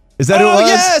Blanco. Is that who it was?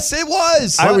 Yes, it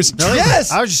was. I was-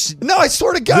 Yes. I was just. No, I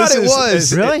swear to God, This it is-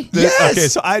 was. Really? Yes. Okay,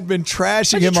 so I'd been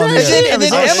trashing How'd you him on the trash air. him? And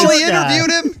then Oh, Emily short guy.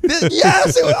 interviewed him.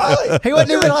 Yes, it was. He wasn't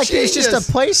even You're like he's just a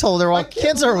genius. placeholder while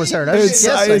Kinzer was hurt. I was It's,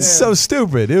 just guessing. it's so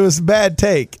stupid. It was a bad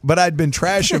take, but I'd been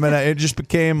trashing him, and it just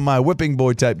became my whipping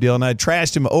boy type deal. And I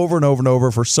trashed him over and over and over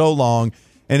for so long.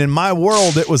 And in my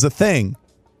world, it was a thing.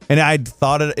 And I'd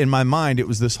thought it in my mind, it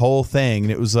was this whole thing.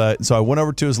 And it was so I went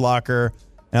over to his locker,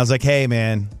 and I was like, "Hey,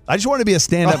 man, I just want to be a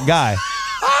stand-up guy."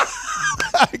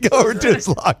 I go over to his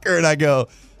locker, and I go,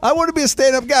 "I want to be a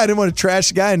stand-up guy. I didn't want to trash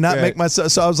the guy and not Right. make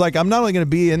myself." So I was like, "I'm not only going to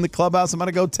be in the clubhouse, I'm going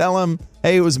to go tell him,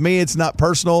 hey, it was me. It's not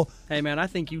personal." Hey, man, I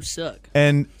think you suck.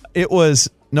 And it was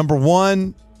Number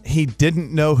one, he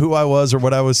didn't know who I was or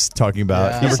what I was talking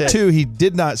about. Yeah. Number He said- two, he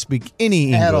did not speak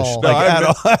any English. At all. Like, at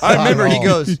all. I remember he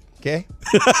goes, okay.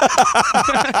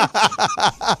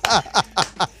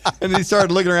 And he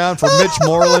started looking around for Mitch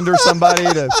Moreland or somebody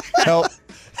to help.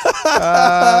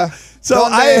 So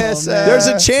Donde there's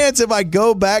a chance if I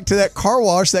go back to that car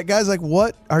wash, that guy's like,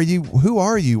 "What are you? Who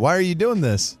are you? Why are you doing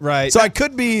this?" Right. So I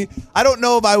could be. I don't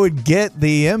know if I would get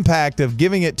the impact of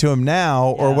giving it to him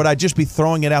now, or would I just be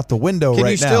throwing it out the window Can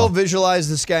right you now? still visualize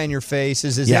this guy in your face?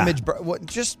 Is his Yeah. image?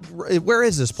 Where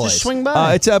is this place? Just swing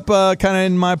by. It's up kind of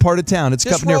in my part of town. It's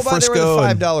Just up near roll by there Frisco. with a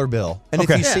and- $5 bill. And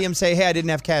Okay. if you see him, say, "Hey, I didn't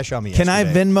have cash on me." Can I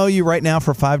yesterday." Venmo you right now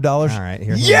for $5? All right,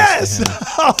 here. Yes.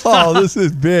 Oh, this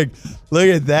is big. Look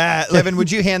at that, Kevin,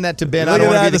 would you hand that to Ben? Look I don't at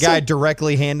want to that. be the That's guy a-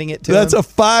 directly handing it to That's him. a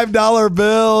 $5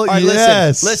 bill. All right,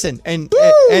 yes. listen, and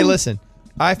Woo! hey, listen.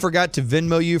 I forgot to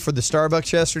Venmo you for the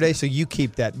Starbucks yesterday, so you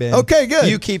keep that, Ben. Okay, good.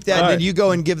 You keep that, All and then right. you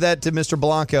go and give that to Mr.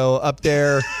 Blanco up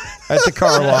there at the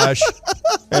car wash,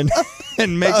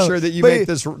 and make sure that you but- make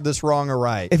this wrong or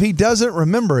right. If he doesn't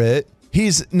remember it,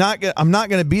 he's not. I'm not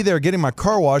going to be there getting my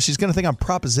car washed. He's going to think I'm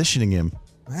propositioning him.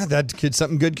 Well,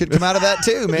 something good could come out of that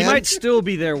too, man. He might still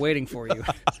be there waiting for you.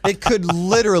 It could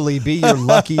literally be your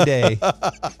lucky day. All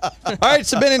right,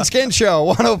 it's the Ben and Skin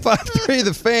Show, 105.3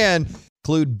 The Fan.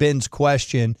 Include Ben's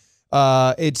question.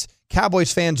 It's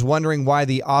Cowboys fans wondering why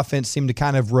the offense seemed to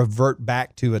kind of revert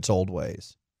back to its old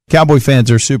ways. Cowboy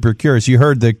fans are super curious. You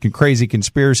heard the crazy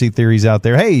conspiracy theories out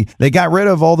there. Hey, they got rid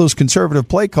of all those conservative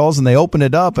play calls and they opened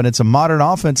it up and it's a modern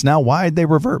offense now. Why'd they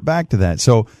revert back to that?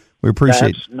 So we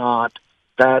appreciate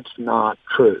That's not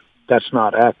true. That's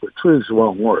not accurate. True is the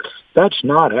wrong word. That's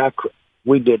not accurate.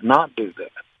 We did not do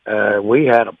that. We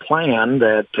had a plan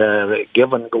that,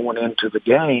 given going into the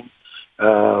game,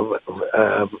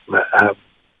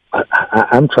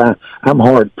 I'm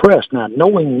hard pressed now.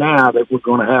 Knowing now that we're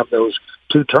going to have those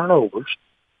 2 turnovers,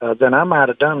 then I might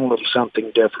have done a little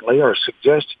something differently, or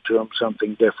suggested to them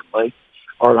something differently,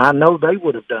 or I know they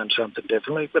would have done something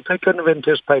differently, but they couldn't have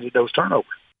anticipated those turnovers.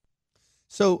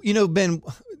 So, Ben,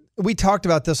 we talked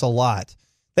about this a lot.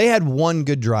 They had one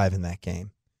good drive in that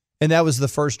game, and that was the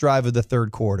first drive of the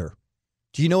third quarter.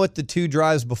 Do you know what the 2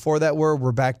 drives before that were?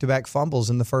 Were back-to-back fumbles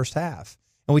in the first half.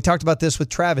 And we talked about this with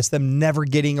Travis, them never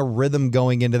getting a rhythm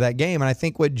going into that game. And I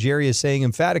think what Jerry is saying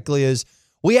emphatically is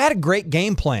we had a great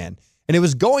game plan, and it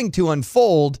was going to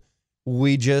unfold.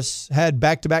 We just had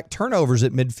back-to-back turnovers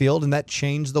at midfield, and that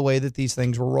changed the way that these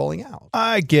things were rolling out.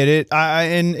 I get it.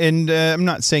 I'm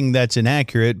not saying that's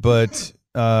inaccurate, but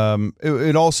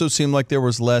it also seemed like there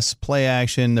was less play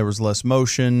action, there was less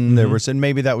motion, and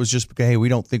maybe that was just because, hey, we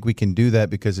don't think we can do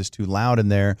that because it's too loud in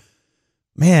there.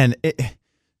 Man,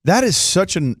 that is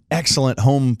such an excellent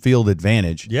home field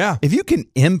advantage. Yeah. If you can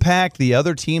impact the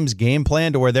other team's game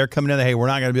plan to where they're coming in, hey, we're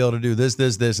not going to be able to do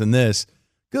this, and this.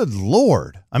 Good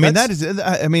Lord. I mean,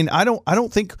 I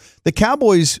don't think the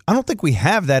Cowboys, I don't think we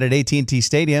have that at AT&T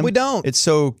Stadium. We don't. It's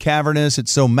so cavernous.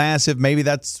 It's so massive. Maybe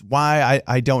that's why.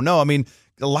 I don't know. I mean,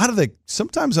 a lot of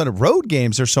sometimes on the road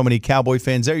games, there's so many Cowboy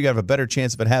fans there. You have a better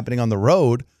chance of it happening on the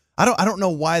road. I don't know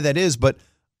why that is, but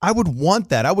I would want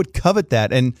that. I would covet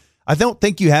that. And I don't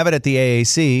think you have it at the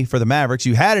AAC for the Mavericks.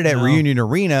 You had it at Reunion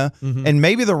Arena, and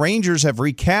maybe the Rangers have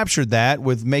recaptured that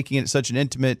with making it such an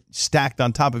intimate, stacked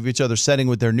on top of each other setting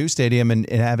with their new stadium and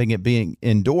having it being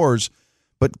indoors.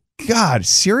 But God,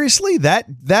 seriously,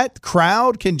 that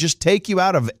crowd can just take you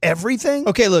out of everything?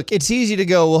 Okay, look, it's easy to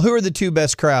go, well, who are the 2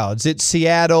 best crowds? It's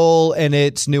Seattle and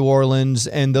it's New Orleans,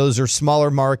 and those are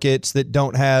smaller markets that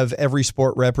don't have every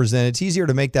sport represented. It's easier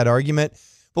to make that argument.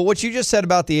 But what you just said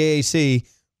about the AAC,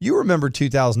 you remember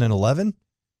 2011.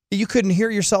 You couldn't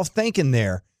hear yourself thinking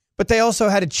there. But they also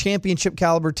had a championship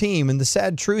caliber team. And the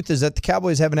sad truth is that the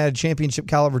Cowboys haven't had a championship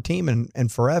caliber team in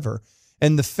forever.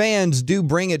 And the fans do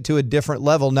bring it to a different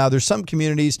level. Now, there's some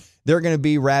communities, they're going to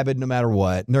be rabid no matter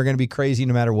what. And they're going to be crazy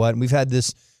no matter what. And we've had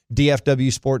this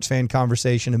DFW sports fan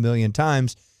conversation a million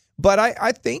times. But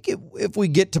I think if we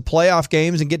get to playoff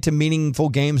games and get to meaningful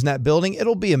games in that building,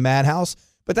 it'll be a madhouse.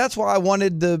 But that's why I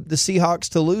wanted the Seahawks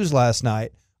to lose last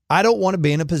night. I don't want to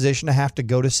be in a position to have to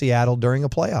go to Seattle during a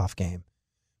playoff game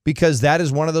because that is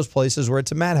one of those places where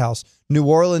it's a madhouse. New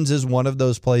Orleans is one of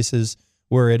those places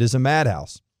where it is a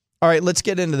madhouse. All right, let's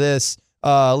get into this.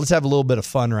 Let's have a little bit of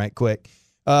fun right quick.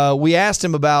 We asked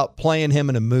him about playing him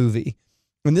in a movie,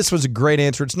 and this was a great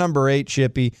answer. It's number 8,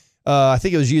 Shippy. I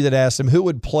think it was you that asked him, who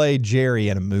would play Jerry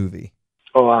in a movie?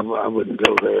 Oh, I wouldn't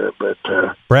go there, but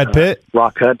Brad Pitt?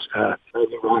 Rock Hudson,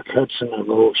 maybe Rock Hudson,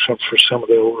 for some of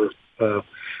the older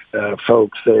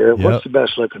folks there. Yep. What's the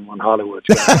best looking one Hollywood's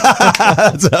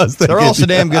got? They're all so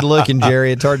damn good looking,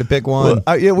 Jerry. It's hard to pick one.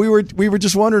 Well, yeah, we were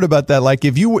just wondering about that. Like,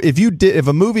 if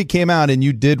a movie came out and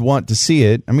you did want to see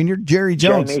it, I mean, you're Jerry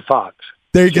Jones. Jamie Foxx.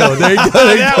 There you go. There you go. All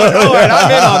right,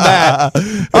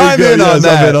 I'm in on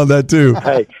that. I'm in on that too.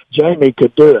 Hey, Jamie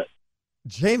could do it.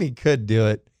 Jamie could do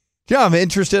it. Yeah, I'm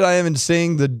interested. I am in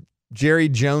seeing the Jerry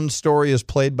Jones story is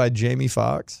played by Jamie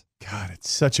Foxx. God, it's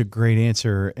such a great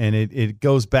answer. And it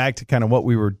goes back to kind of what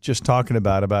we were just talking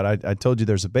about. I told you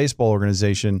there's a baseball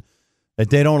organization that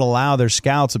they don't allow their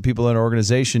scouts and people in an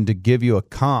organization to give you a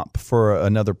comp for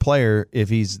another player if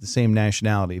he's the same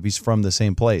nationality, if he's from the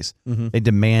same place. Mm-hmm. They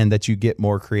demand that you get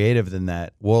more creative than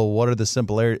that. Well, what are the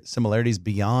similarities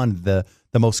beyond the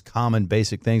most common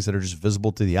basic things that are just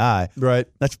visible to the eye? Right.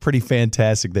 That's pretty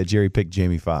fantastic that Jerry picked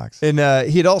Jamie Foxx. And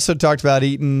he had also talked about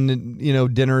eating,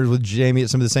 dinners with Jamie at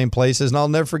some of the same places. And I'll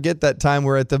never forget that time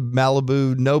we're at the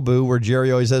Malibu Nobu where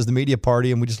Jerry always has the media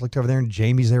party, and we just looked over there and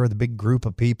Jamie's there with a big group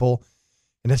of people.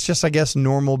 And it's just, I guess,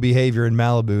 normal behavior in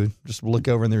Malibu. Just look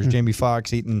over and there's Jamie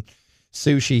Foxx eating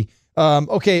sushi.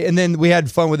 Okay, and then we had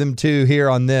fun with him too here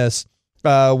on this.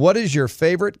 What is your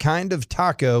favorite kind of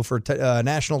taco for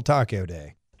National Taco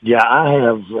Day? Yeah, I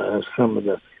have some of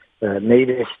the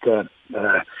neatest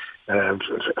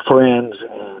friends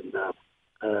and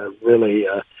really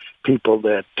people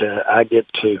that I get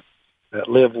to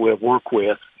live with, work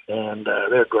with, and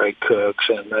they're great cooks,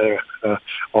 and they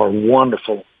are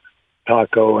wonderful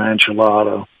taco,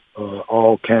 enchilada,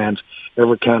 all kinds,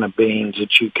 every kind of beans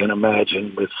that you can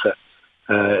imagine with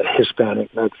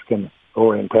Hispanic, Mexican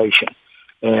orientation.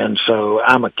 And so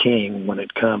I'm a king when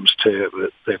it comes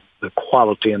to the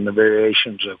quality and the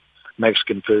variations of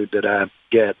Mexican food that I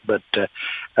get. But,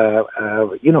 I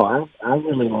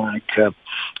really like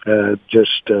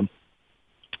just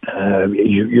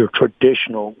your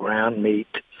traditional ground meat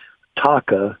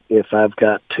taco if I've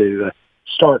got to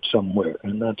start somewhere,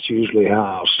 and that's usually how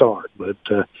I'll start. But,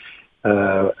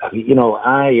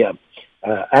 I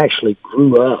actually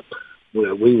grew up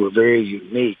where we were very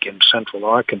unique in central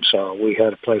Arkansas. We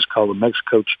had a place called the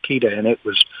Mexico Chiquita, and it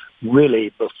was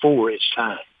really before its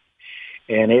time.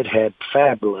 And it had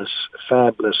fabulous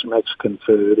Mexican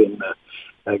food, and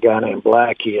a guy named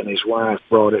Blackie and his wife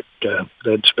brought it.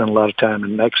 They'd spent a lot of time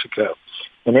in Mexico.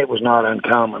 And it was not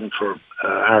uncommon for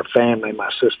our family,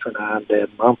 my sister and I, and Dad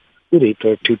and Mom, we'd eat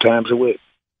there 2 times a week.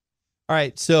 All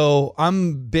right, so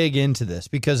I'm big into this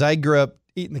because I grew up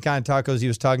eating the kind of tacos he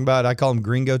was talking about. I call them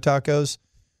gringo tacos.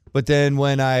 But then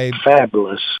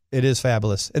Fabulous. It is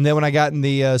fabulous. And then when I got in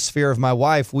the sphere of my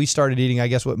wife, we started eating, I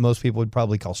guess, what most people would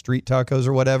probably call street tacos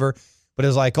or whatever. But it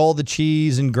was like all the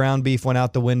cheese and ground beef went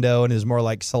out the window, and it was more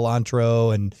like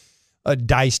cilantro and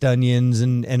diced onions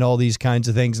and all these kinds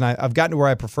of things. And I've gotten to where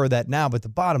I prefer that now. But the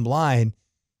bottom line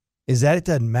is that it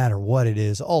doesn't matter what it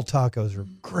is. All tacos are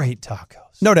great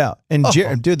tacos. No doubt. And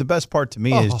dude, the best part to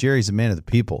me is Jerry's a man of the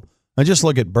people. Now just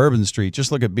look at Bourbon Street.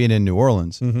 Just look at being in New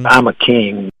Orleans. Mm-hmm. I'm a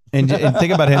king. And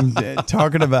think about him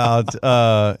talking about,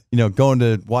 going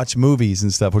to watch movies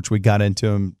and stuff, which we got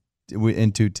into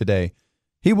today.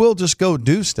 He will just go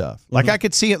do stuff. Like I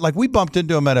could see it. Like we bumped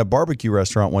into him at a barbecue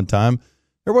restaurant one time.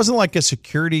 There wasn't like a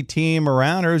security team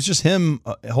around. It was just him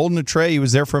holding a tray. He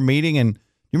was there for a meeting. And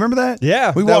you remember that?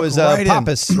 Yeah. We walked right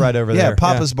Pappas right over there. Yeah,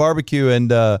 Pappas Barbecue.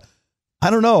 And I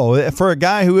don't know. For a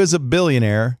guy who is a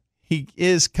billionaire, he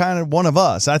is kind of one of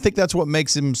us. I think that's what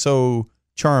makes him so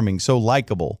charming, so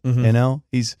likable.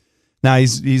 He's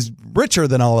richer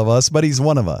than all of us, but he's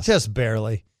one of us. Just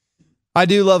barely. I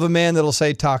do love a man that'll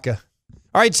say taco.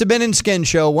 All right, it's the Ben and Skin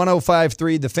Show,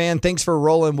 105.3 The Fan. Thanks for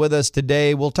rolling with us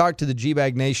today. We'll talk to the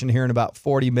G-Bag Nation here in about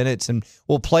 40 minutes, and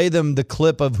we'll play them the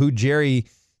clip of who Jerry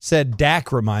said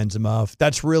Dak reminds him of.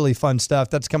 That's really fun stuff.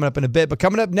 That's coming up in a bit. But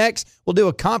coming up next, we'll do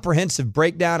a comprehensive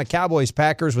breakdown of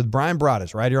Cowboys-Packers with Brian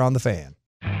Broaddus right here on The Fan.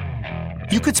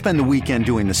 You could spend the weekend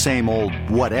doing the same old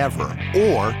whatever,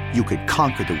 or you could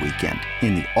conquer the weekend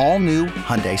in the all-new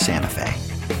Hyundai Santa Fe.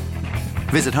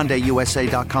 Visit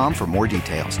HyundaiUSA.com for more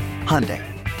details. Hyundai,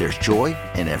 there's joy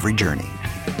in every journey.